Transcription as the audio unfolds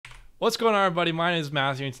What's going on, everybody? My name is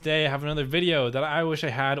Matthew, and today I have another video that I wish I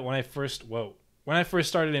had when I first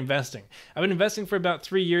started investing. I've been investing for about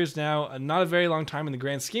 3 years now, not a very long time in the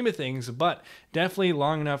grand scheme of things, but definitely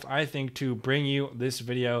long enough, I think, to bring you this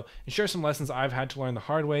video and share some lessons I've had to learn the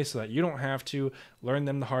hard way so that you don't have to learn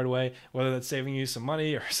them the hard way, whether that's saving you some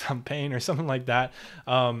money or some pain or something like that.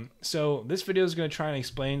 So this video is going to try and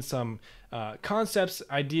explain some concepts,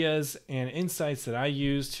 ideas, and insights that I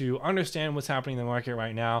use to understand what's happening in the market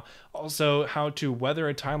right now. Also, how to weather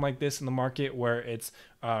a time like this in the market where it's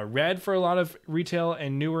red for a lot of retail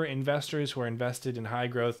and newer investors who are invested in high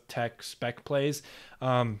growth tech spec plays.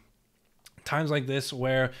 Times like this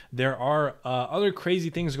where there are other crazy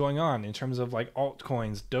things going on in terms of like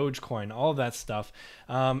altcoins, Dogecoin, all of that stuff.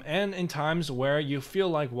 And in times where you feel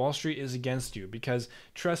like Wall Street is against you, because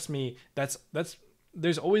trust me,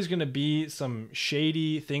 there's always going to be some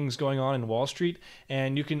shady things going on in Wall Street,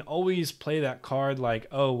 and you can always play that card like,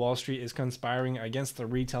 oh, Wall Street is conspiring against the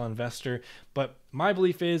retail investor. But my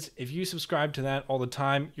belief is if you subscribe to that all the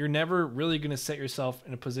time, you're never really going to set yourself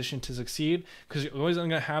in a position to succeed, because you're always going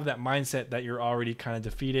to have that mindset that you're already kind of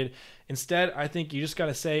defeated. Instead, I think you just got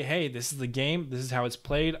to say, hey, this is the game. This is how it's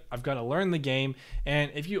played. I've got to learn the game. And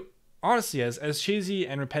if you honestly, as cheesy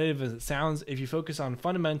and repetitive as it sounds, if you focus on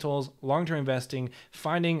fundamentals, long-term investing,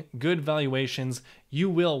 finding good valuations, you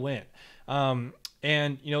will win.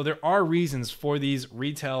 And you know, there are reasons for these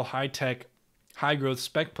retail, high-tech, high-growth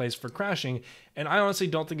spec plays for crashing, and I honestly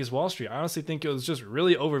don't think it's Wall Street. I honestly think it was just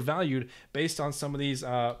really overvalued based on some of these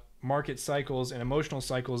market cycles and emotional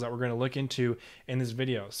cycles that we're going to look into in this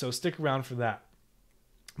video. So stick around for that.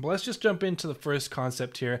 But let's just jump into the first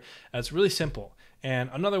concept here. It's really simple.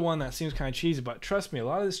 And another one that seems kind of cheesy, but trust me, a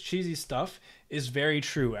lot of this cheesy stuff is very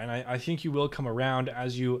true. And I think you will come around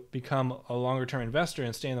as you become a longer term investor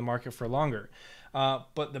and stay in the market for longer.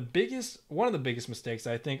 But one of the biggest mistakes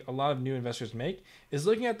I think a lot of new investors make is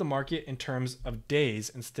looking at the market in terms of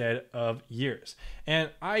days instead of years.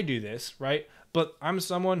 And I do this, right? But I'm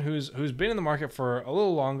someone who's been in the market for a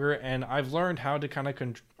little longer, and I've learned how to kind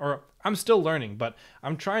of I'm still learning, but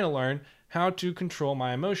I'm trying to learn how to control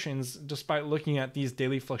my emotions despite looking at these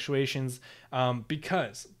daily fluctuations,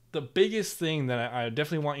 because the biggest thing that I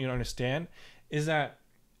definitely want you to understand is that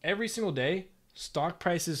every single day stock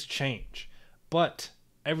prices change, but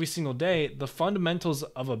every single day the fundamentals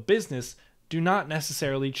of a business do not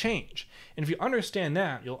necessarily change. And if you understand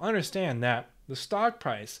that, you'll understand that the stock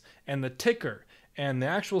price and the ticker and the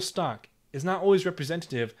actual stock is not always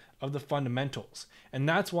representative of the fundamentals. And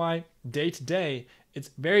that's why day to day, it's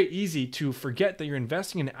very easy to forget that you're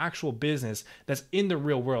investing in an actual business that's in the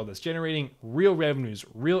real world, that's generating real revenues,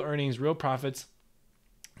 real earnings, real profits.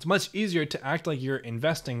 It's much easier to act like you're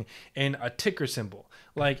investing in a ticker symbol.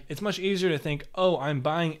 Like, it's much easier to think, oh, I'm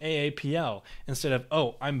buying AAPL, instead of,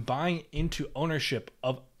 oh, I'm buying into ownership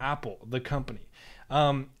of Apple, the company.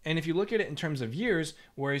 And if you look at it in terms of years,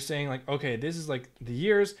 where he's saying like, okay, this is like the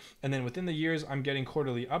years, and then within the years, I'm getting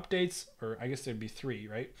quarterly updates, or I guess there'd be 3,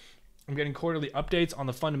 right? I'm getting quarterly updates on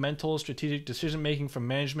the fundamentals, strategic decision-making from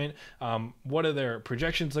management. What do their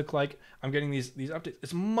projections look like? I'm getting these updates.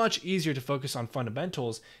 It's much easier to focus on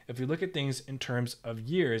fundamentals if you look at things in terms of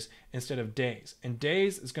years instead of days. And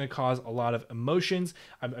days is going to cause a lot of emotions.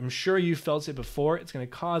 I'm sure you felt it before. It's going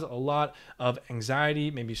to cause a lot of anxiety,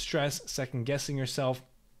 maybe stress, second-guessing yourself.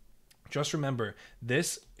 Just remember,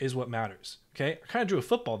 this is what matters, okay? I kind of drew a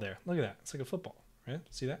football there. Look at that. It's like a football, right?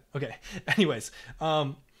 See that? Okay. Anyways,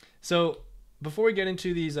 so before we get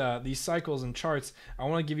into these cycles and charts, I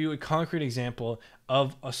want to give you a concrete example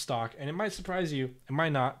of a stock, and it might surprise you, it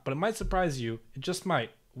might not, but it might surprise you, it just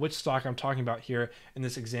might, which stock I'm talking about here in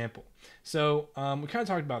this example. So we kind of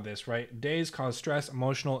talked about this, right? Days cause stress,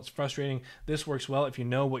 emotional, it's frustrating. This works well if you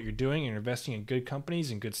know what you're doing and you're investing in good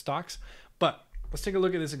companies and good stocks. But let's take a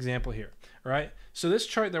look at this example here, all right? So this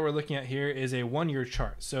chart that we're looking at here is a 1-year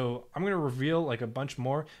chart. So I'm going to reveal like a bunch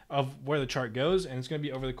more of where the chart goes, and it's going to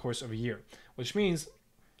be over the course of a year, which means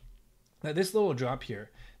that this little drop here,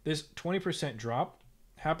 this 20% drop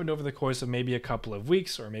happened over the course of maybe a couple of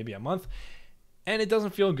weeks or maybe a month, and it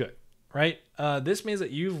doesn't feel good, right? This means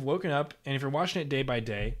that you've woken up, and if you're watching it day by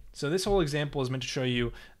day, so this whole example is meant to show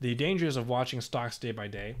you the dangers of watching stocks day by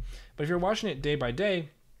day, but if you're watching it day by day,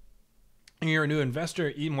 and you're a new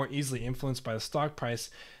investor, more easily influenced by the stock price,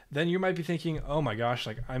 then you might be thinking, oh my gosh,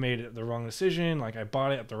 like I made the wrong decision, like I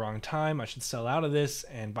bought it at the wrong time, I should sell out of this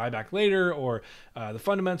and buy back later, or the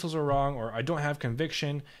fundamentals are wrong, or I don't have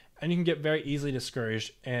conviction, and you can get very easily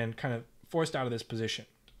discouraged and kind of forced out of this position.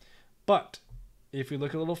 But if you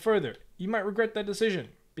look a little further, you might regret that decision,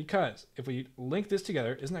 because if we link this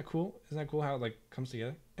together, isn't that cool? Isn't that cool how it like comes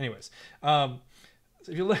together? Anyways,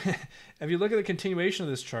 So if you look at the continuation of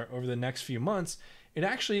this chart over the next few months, it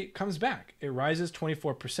actually comes back. It rises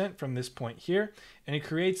 24% from this point here, and it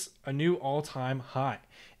creates a new all-time high.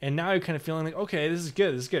 And now you're kind of feeling like, okay, this is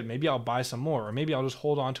good. This is good. Maybe I'll buy some more, or maybe I'll just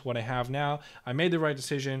hold on to what I have now. I made the right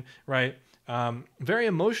decision, right? Very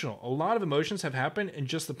emotional. A lot of emotions have happened in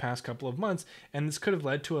just the past couple of months, and this could have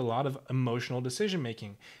led to a lot of emotional decision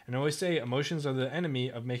making. And I always say emotions are the enemy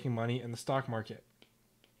of making money in the stock market.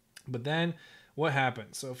 But then what happened?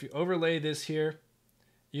 So if you overlay this here,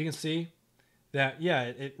 you can see that, yeah,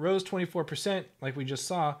 it rose 24% like we just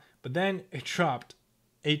saw, but then it dropped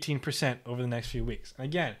 18% over the next few weeks. And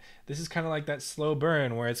again, this is kind of like that slow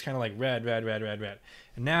burn where it's kind of like red, red, red, red, red.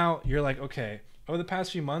 And now you're like, okay, over the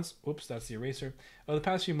past few months, oops, that's the eraser. Over the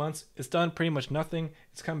past few months, it's done pretty much nothing.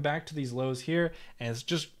 It's come back to these lows here, and it's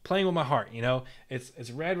just playing with my heart, you know?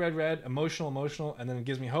 It's red, red, red, emotional, emotional, and then it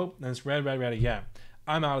gives me hope, and then it's red, red, red again.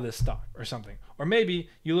 I'm out of this stock or something. Or maybe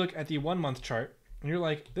you look at the 1 month chart and you're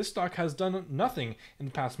like, this stock has done nothing in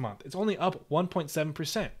the past month. It's only up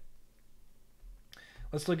 1.7%.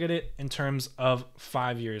 Let's look at it in terms of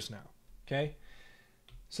 5 years now. Okay.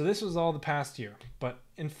 So this was all the past year, but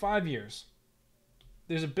in 5 years,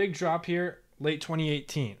 there's a big drop here late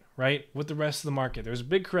 2018, right? With the rest of the market. There was a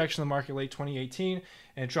big correction in the market late 2018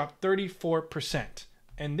 and it dropped 34%.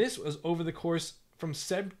 And this was over the course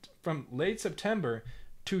from late September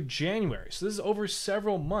to January. So this is over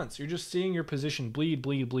several months. You're just seeing your position bleed,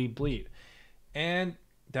 bleed, bleed, bleed. And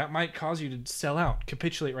that might cause you to sell out,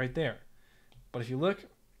 capitulate right there. But if you look,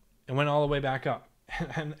 it went all the way back up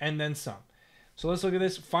and then some. So let's look at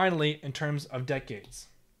this finally in terms of decades.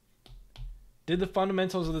 Did the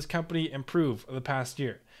fundamentals of this company improve over the past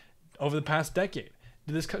year? Over the past decade?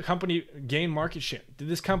 Did this company gain market share? Did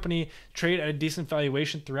this company trade at a decent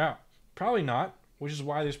valuation throughout? Probably not, which is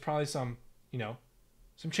why there's probably some,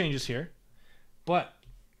 some changes here. But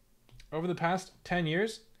over the past 10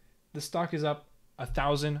 years, the stock is up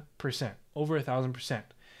 1,000%, over 1,000%.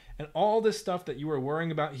 And all this stuff that you were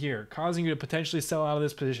worrying about here, causing you to potentially sell out of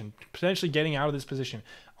this position, potentially getting out of this position,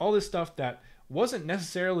 all this stuff that wasn't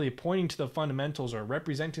necessarily pointing to the fundamentals or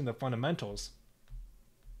representing the fundamentals,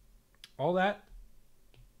 all that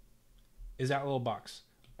is that little box.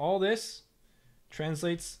 All this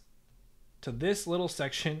translates to this little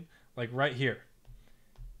section, like right here.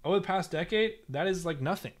 Over the past decade, that is like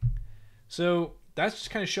nothing. So that's just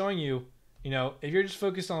kind of showing you, if you're just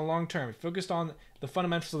focused on the long term, focused on the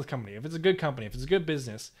fundamentals of the company, if it's a good company, if it's a good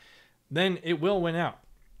business, then it will win out.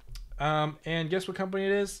 And guess what company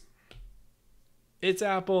it is? It's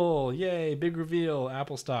Apple. Yay, big reveal,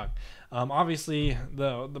 Apple stock. Obviously,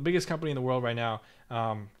 the biggest company in the world right now,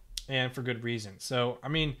 and for good reason. So, I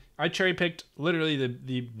mean, I cherry picked literally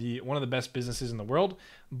the one of the best businesses in the world,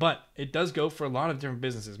 but it does go for a lot of different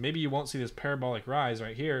businesses. Maybe you won't see this parabolic rise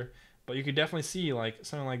right here, but you could definitely see like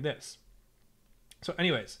something like this. So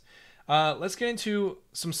anyways, let's get into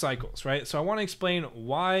some cycles, right? So I want to explain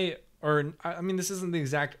why, or I mean, this isn't the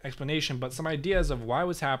exact explanation, but some ideas of why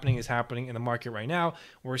what's happening is happening in the market right now.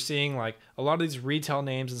 We're seeing like a lot of these retail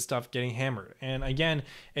names and stuff getting hammered. And again,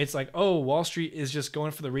 it's like, oh, Wall Street is just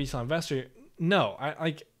going for the retail investor. No,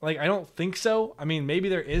 I don't think so. I mean, maybe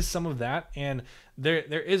there is some of that, and there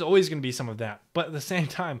is always going to be some of that. But at the same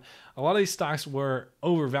time, a lot of these stocks were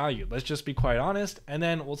overvalued. Let's just be quite honest. And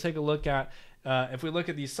then we'll take a look at, if we look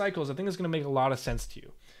at these cycles, I think it's going to make a lot of sense to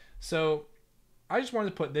you. So I just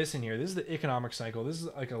wanted to put this in here. This is the economic cycle. This is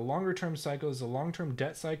like a longer term cycle. This is a long-term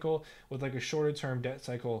debt cycle with like a shorter term debt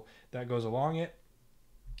cycle that goes along it.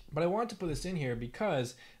 But I wanted to put this in here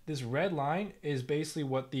because this red line is basically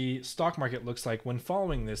what the stock market looks like when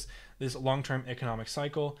following this long-term economic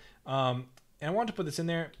cycle. And I want to put this in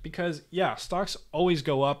there because, yeah, stocks always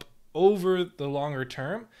go up over the longer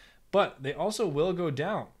term, but they also will go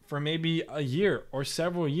down for maybe a year or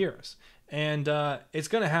several years. And it's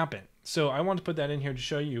going to happen. So I want to put that in here to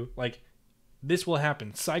show you, like, this will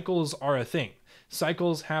happen. Cycles are a thing.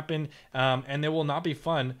 Cycles happen, and they will not be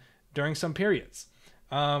fun during some periods.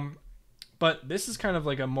 But this is kind of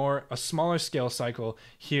like a smaller scale cycle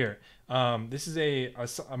here. This is a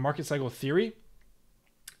market cycle theory,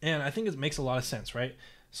 and I think it makes a lot of sense, right?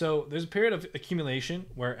 So there's a period of accumulation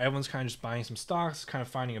where everyone's kind of just buying some stocks, kind of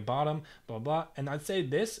finding a bottom, blah, blah. And I'd say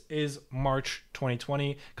this is March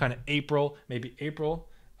 2020, kind of April, maybe April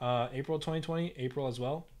 2020, April as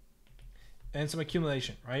well. And some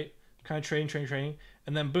accumulation, right? Kind of trading,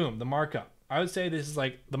 and then boom, the markup. I would say this is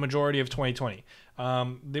like the majority of 2020.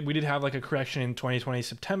 We did have like a correction in 2020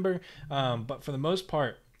 September, but for the most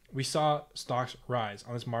part, we saw stocks rise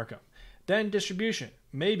on this markup. Then distribution.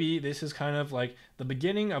 Maybe this is kind of like the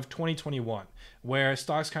beginning of 2021, where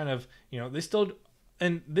stocks kind of, they still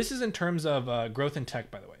and this is in terms of growth in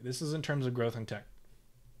tech, by the way. This is in terms of growth in tech.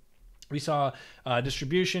 We saw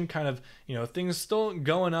distribution kind of, things still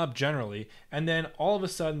going up generally. And then all of a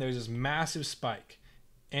sudden there's this massive spike.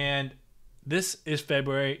 And this is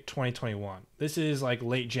February 2021. This is like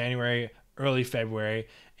late January, early February.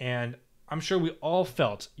 And I'm sure we all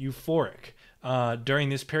felt euphoric during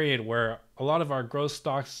this period where a lot of our growth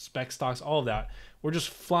stocks, spec stocks, all of that were just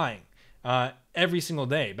flying every single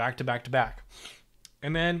day, back to back to back.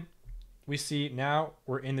 And then we see now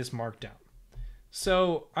we're in this markdown.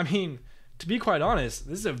 So, I mean, to be quite honest,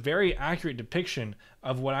 this is a very accurate depiction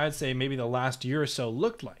of what I'd say maybe the last year or so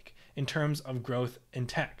looked like in terms of growth in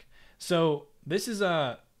tech. So this is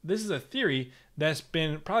a theory that's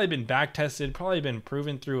probably been back tested, probably been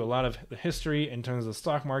proven through a lot of the history in terms of the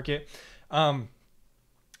stock market. And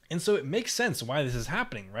so it makes sense why this is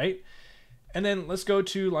happening, right? And then let's go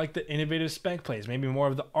to like the innovative spec plays, maybe more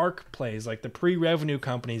of the ARC plays, like the pre-revenue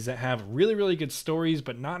companies that have really, really good stories,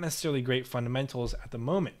 but not necessarily great fundamentals at the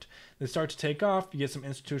moment. They start to take off, you get some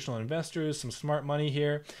institutional investors, some smart money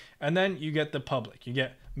here, and then you get the public. You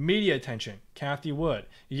get media attention, Cathie Wood.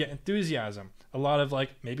 You get enthusiasm, a lot of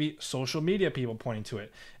like maybe social media people pointing to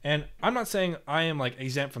it. And I'm not saying I am like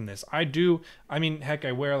exempt from this. I mean, heck,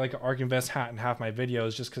 I wear like an ARK Invest hat in half my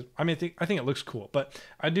videos just because, I think it looks cool. But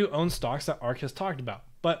I do own stocks that ARK has talked about.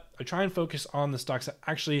 But I try and focus on the stocks that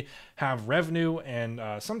actually have revenue and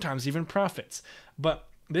sometimes even profits. But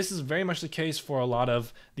this is very much the case for a lot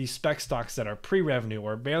of these spec stocks that are pre-revenue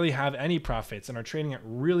or barely have any profits and are trading at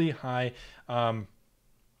really high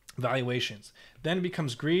valuations. Then it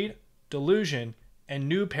becomes greed, delusion, and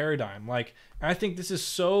new paradigm. Like, I think this is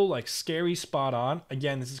so like scary spot on.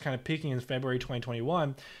 Again, this is kind of peaking in February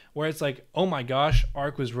 2021, where it's like, oh my gosh,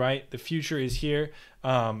 ARK was right. The future is here.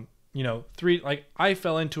 I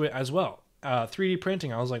fell into it as well. 3D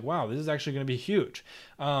printing, I was like, wow, this is actually going to be huge.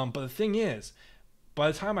 But the thing is, by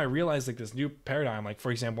the time I realized like this new paradigm, like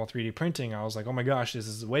for example, 3D printing, I was like, oh my gosh, this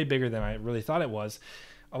is way bigger than I really thought it was.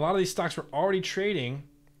 A lot of these stocks were already trading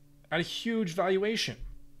at a huge valuation.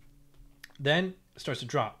 Then it starts to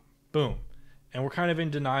drop. Boom. And we're kind of in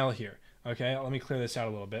denial here. Okay, let me clear this out a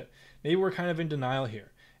little bit. Maybe we're kind of in denial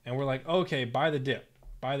here. And we're like, okay, buy the dip,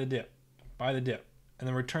 buy the dip, buy the dip. And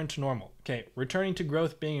then return to normal. Okay, returning to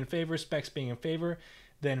growth being in favor, specs being in favor.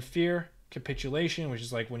 Then fear, capitulation, which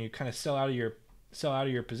is like when you kind of sell out of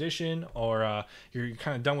your position or you're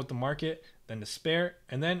kind of done with the market. Then despair,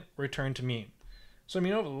 and then return to mean. So I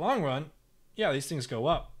mean, over the long run, yeah, these things go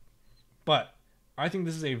up. But I think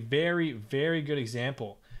this is a very, very good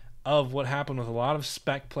example of what happened with a lot of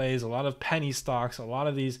spec plays, a lot of penny stocks, a lot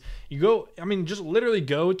of these. Just literally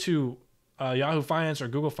go to Yahoo Finance or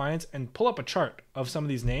Google Finance and pull up a chart of some of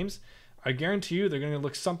these names. I guarantee you they're going to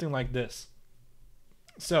look something like this.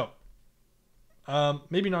 So,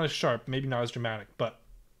 maybe not as sharp, maybe not as dramatic, but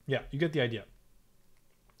yeah, you get the idea.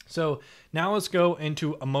 So now let's go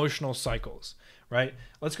into emotional cycles, right?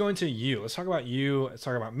 Let's go into you. Let's talk about you. Let's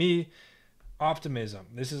talk about me. Optimism.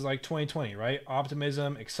 This is like 2020, right?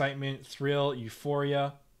 Optimism, excitement, thrill,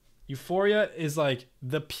 euphoria. Euphoria is like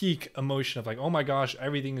the peak emotion of like, oh my gosh,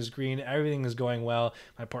 everything is green, everything is going well.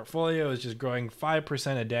 My portfolio is just growing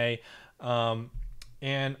 5% a day.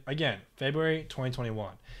 And again, February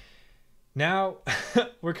 2021. Now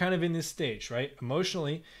we're kind of in this stage, right?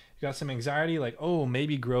 Emotionally, you got some anxiety, like, oh,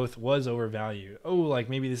 maybe growth was overvalued. Oh, like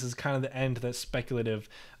maybe this is kind of the end to that speculative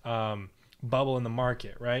bubble in the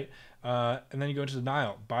market, right? And then you go into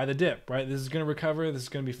denial, buy the dip, right? This is going to recover. This is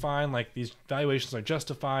going to be fine. Like these valuations are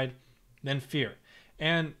justified. Then fear.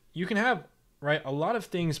 And you can have, right, a lot of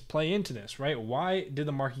things play into this, right? Why did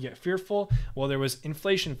the market get fearful? Well, there was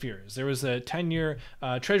inflation fears. There was a 10-year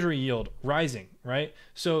treasury yield rising, right?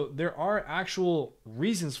 So there are actual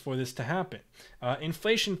reasons for this to happen.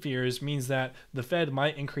 Inflation fears means that the Fed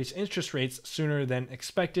might increase interest rates sooner than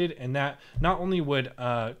expected, and that not only would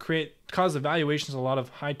cause the valuations of a lot of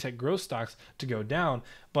high-tech growth stocks to go down,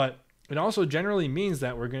 but it also generally means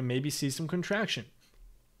that we're going to maybe see some contraction.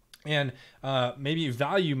 And maybe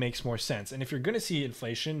value makes more sense. And if you're going to see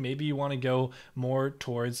inflation, maybe you want to go more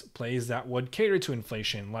towards plays that would cater to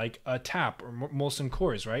inflation, like a TAP or Molson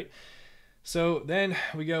Coors, right? So then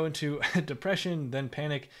we go into depression, then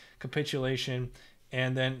panic, capitulation,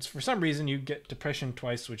 and then for some reason you get depression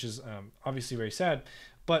twice, which is obviously very sad.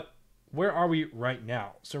 But where are we right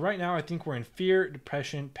now? So right now, I think we're in fear,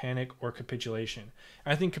 depression, panic, or capitulation.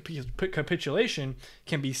 I think capitulation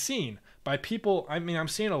can be seen by people. I mean, I'm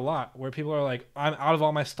seeing a lot where people are like, I'm out of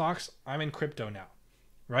all my stocks. I'm in crypto now,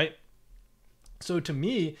 right? So to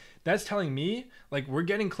me, that's telling me like we're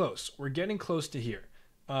getting close. We're getting close to here.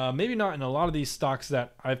 maybe not in a lot of these stocks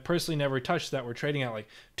that I've personally never touched that we're trading at like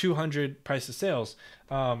 200 price to sales.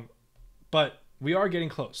 But we are getting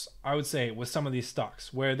close, I would say, with some of these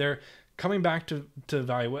stocks where they're coming back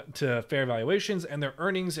to fair valuations, and their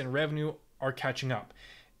earnings and revenue are catching up.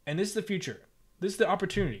 And this is the future. This is the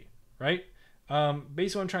opportunity, right?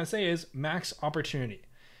 Basically what I'm trying to say is max opportunity.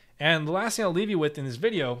 And the last thing I'll leave you with in this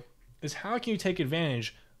video is how can you take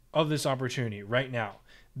advantage of this opportunity right now?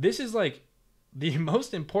 This is like the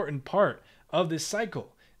most important part of this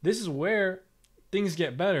cycle. This is where things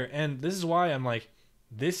get better. And this is why I'm like,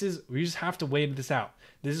 we just have to wait this out.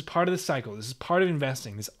 This is part of the cycle. This is part of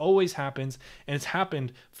investing. This always happens, and it's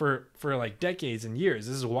happened for like decades and years.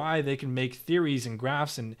 This is why they can make theories and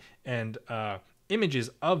graphs and images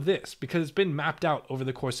of this, because it's been mapped out over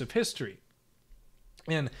the course of history.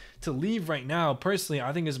 And to leave right now, personally,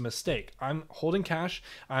 I think is a mistake. I'm holding cash.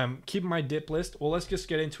 I'm keeping my dip list. Well, let's just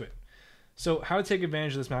get into it. So how to take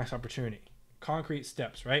advantage of this max opportunity? Concrete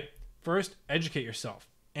steps, right? First, educate yourself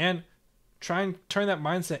and try and turn that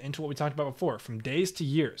mindset into what we talked about before, from days to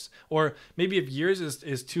years. Or maybe if years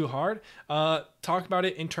is too hard, talk about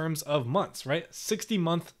it in terms of months, right?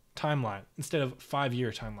 60-month timeline instead of 5-year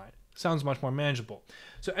timeline. Sounds much more manageable.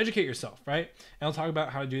 So educate yourself, right? And I'll talk about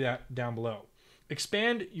how to do that down below.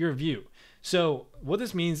 Expand your view. So what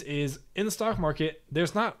this means is in the stock market,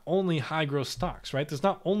 there's not only high growth stocks, right? There's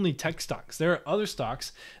not only tech stocks. There are other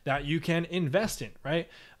stocks that you can invest in, right?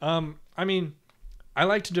 I mean, I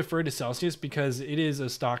like to defer to Celsius because it is a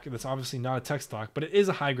stock that's obviously not a tech stock, but it is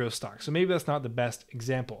a high growth stock. So maybe that's not the best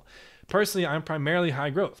example. Personally, I'm primarily high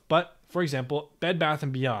growth, but for example, Bed Bath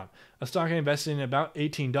 & Beyond, a stock I invested in about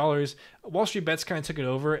 $18. Wall Street Bets kind of took it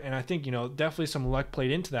over, and I think, definitely some luck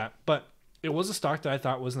played into that, but it was a stock that I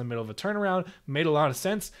thought was in the middle of a turnaround, made a lot of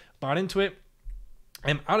sense, bought into it.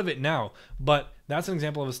 I'm out of it now, but that's an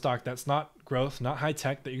example of a stock that's not growth, not high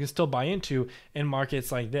tech, that you can still buy into in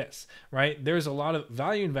markets like this, right? There's a lot of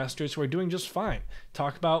value investors who are doing just fine.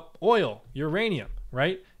 Talk about oil, uranium,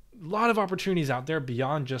 right? A lot of opportunities out there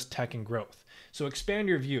beyond just tech and growth. So expand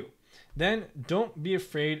your view. Then don't be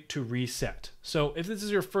afraid to reset. So if this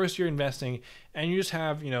is your first year investing and you just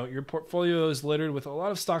have, your portfolio is littered with a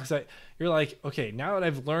lot of stocks that you're like, okay, now that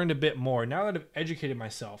I've learned a bit more, now that I've educated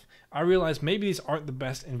myself, I realize maybe these aren't the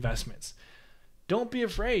best investments. Don't be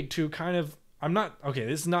afraid to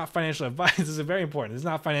this is not financial advice. This is very important. This is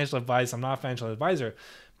not financial advice. I'm not a financial advisor.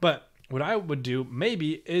 But what I would do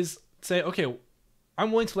maybe is say, okay,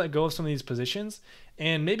 I'm willing to let go of some of these positions,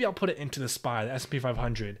 and maybe I'll put it into the SPY, the S&P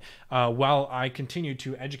 500, while I continue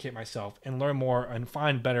to educate myself and learn more and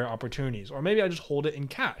find better opportunities. Or maybe I just hold it in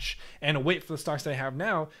cash and wait for the stocks that I have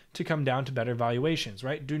now to come down to better valuations,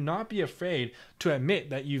 right? Do not be afraid to admit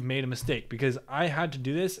that you've made a mistake, because I had to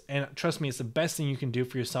do this, and trust me, it's the best thing you can do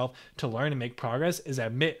for yourself to learn and make progress is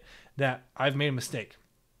admit that I've made a mistake.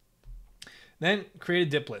 Then create a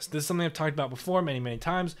dip list. This is something I've talked about before many, many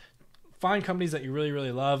times. Find companies that you really,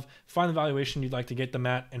 really love, find the valuation you'd like to get them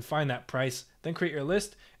at, and find that price. Then create your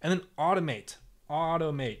list, and then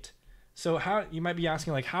automate. So how you might be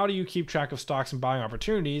asking, like, how do you keep track of stocks and buying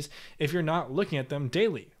opportunities if you're not looking at them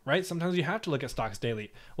daily, right? Sometimes you have to look at stocks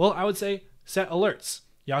daily. Well, I would say set alerts.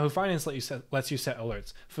 Yahoo Finance lets you set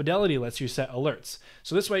alerts. Fidelity lets you set alerts.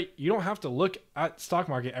 So this way, you don't have to look at stock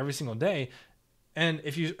market every single day. And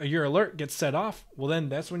if your alert gets set off, well, then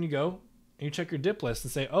that's when you go and you check your dip list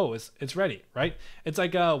and say, oh, it's ready, right? It's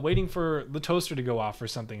like waiting for the toaster to go off or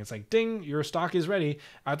something. It's like, ding, your stock is ready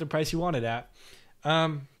at the price you want it at.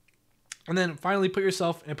 And then finally, put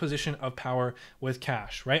yourself in a position of power with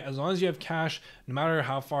cash, right? As long as you have cash, no matter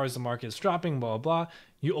how far as the market is dropping, blah, blah, blah,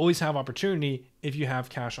 you always have opportunity if you have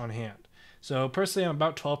cash on hand. So personally, I'm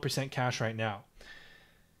about 12% cash right now.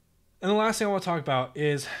 And the last thing I want to talk about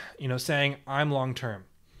is, saying I'm long-term.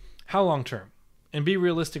 How long-term? And be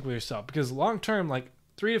realistic with yourself, because long-term, like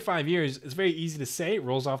 3 to 5 years, is very easy to say. It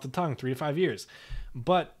rolls off the tongue, 3 to 5 years.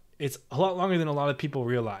 But it's a lot longer than a lot of people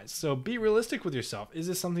realize. So be realistic with yourself. Is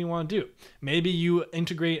this something you want to do? Maybe you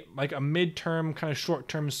integrate like a mid-term, kind of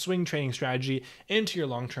short-term swing trading strategy into your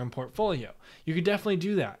long-term portfolio. You could definitely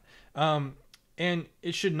do that. And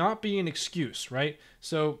it should not be an excuse, right?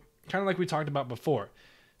 So kind of like we talked about before.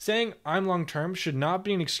 Saying I'm long-term should not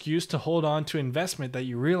be an excuse to hold on to investment that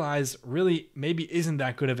you realize really maybe isn't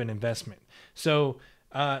that good of an investment. So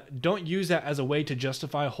don't use that as a way to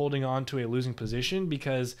justify holding on to a losing position,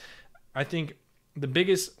 because I think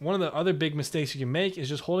one of the other big mistakes you can make is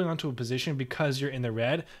just holding on to a position because you're in the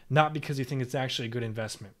red, not because you think it's actually a good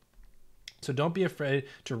investment. So don't be afraid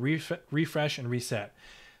to refresh and reset.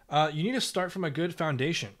 You need to start from a good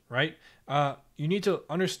foundation, right? You need to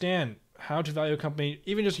understand how to value a company,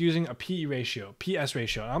 even just using a PE ratio, PS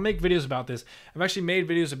ratio. I'll make videos about this. I've actually made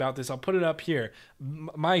videos about this. I'll put it up here.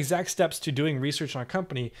 My exact steps to doing research on a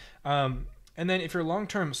company. And then if you're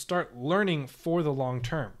long-term, start learning for the long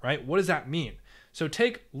term, right? What does that mean? So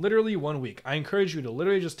take literally 1 week. I encourage you to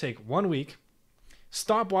literally just take 1 week.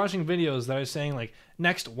 Stop watching videos that are saying like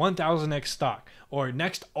next 1000x stock or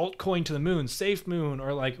next altcoin to the moon, safe moon,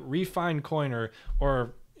 or like refined coin,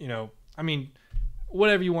 or you know, I mean,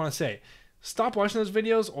 whatever you want to say. Stop watching those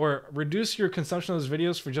videos or reduce your consumption of those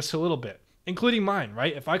videos for just a little bit, including mine,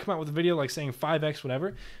 right? If I come out with a video like saying 5x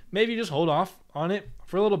whatever, maybe just hold off on it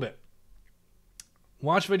for a little bit.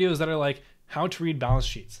 Watch videos that are like how to read balance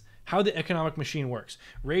sheets, how the economic machine works.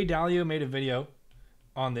 Ray Dalio made a video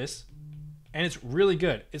on this, and it's really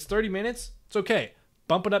good. It's 30 minutes. It's okay.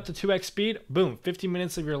 Bump it up to 2x speed. Boom, 15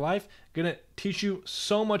 minutes of your life. Gonna teach you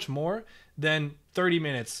so much more than 30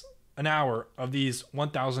 minutes, an hour of these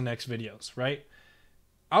 1000x videos, right?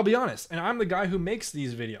 I'll be honest, and I'm the guy who makes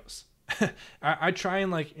these videos. I try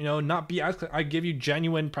and like, you know, not be as, I give you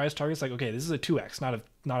genuine price targets like, okay, this is a 2x, not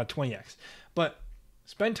a 20x. But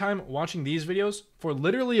spend time watching these videos for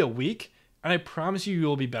literally a week, and I promise you,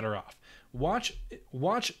 you'll be better off. Watch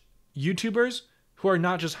YouTubers who are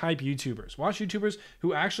not just hype YouTubers. Watch YouTubers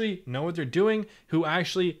who actually know what they're doing, who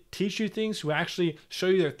actually teach you things, who actually show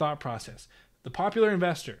you their thought process. The Popular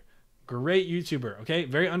Investor, great YouTuber, okay?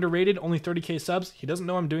 Very underrated, only 30K subs. He doesn't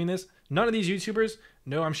know I'm doing this. None of these YouTubers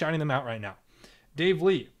know I'm shouting them out right now. Dave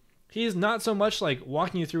Lee, he's not so much like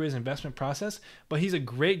walking you through his investment process, but he's a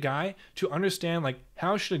great guy to understand like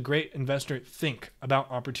how should a great investor think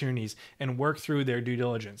about opportunities and work through their due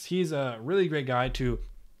diligence. He's a really great guy to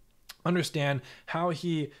understand how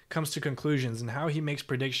he comes to conclusions and how he makes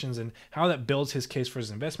predictions and how that builds his case for his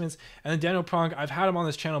investments. And then Daniel Pronk, I've had him on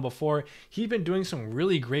this channel before. He's been doing some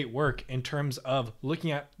really great work in terms of looking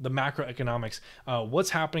at the macroeconomics, what's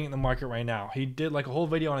happening in the market right now. He did like a whole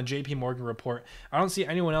video on a JP Morgan report. I don't see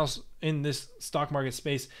anyone else in this stock market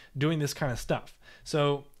space doing this kind of stuff.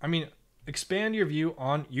 So, I mean, expand your view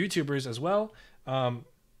on YouTubers as well.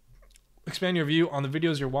 Expand your view on the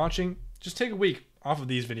videos you're watching. Just take a week off of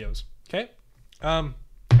these videos, okay? I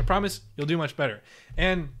promise you'll do much better.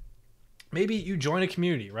 And maybe you join a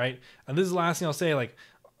community, right? And this is the last thing I'll say. Like,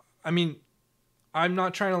 I mean, I'm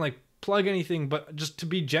not trying to like plug anything, but just to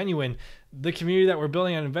be genuine, the community that we're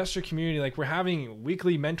building, an investor community, like we're having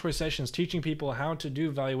weekly mentor sessions teaching people how to do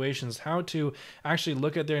valuations, how to actually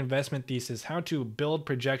look at their investment thesis, how to build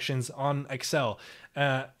projections on Excel.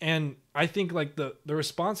 And I think like the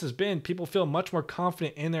response has been people feel much more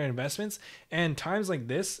confident in their investments, and times like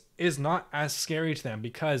this is not as scary to them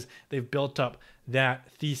because they've built up that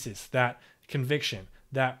thesis, that conviction,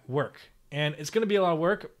 that work. And it's going to be a lot of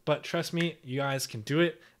work, but trust me, you guys can do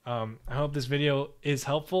it. I hope this video is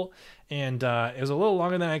helpful, and it was a little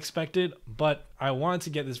longer than I expected, but I wanted to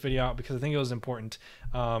get this video out because I think it was important.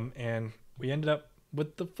 And we ended up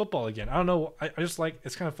with the football again. I don't know. I just like,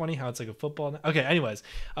 it's kind of funny how it's like a football. Okay. Anyways,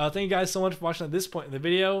 thank you guys so much for watching at this point in the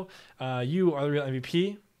video. You are the real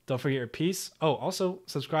MVP. Don't forget your piece. Oh, also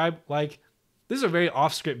subscribe, like. These are very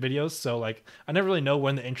off-script videos, so like I never really know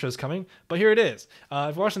when the intro is coming, but here it is.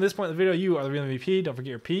 If you're watching this point in the video, you are the real MVP. Don't forget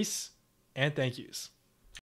your piece, and thank yous.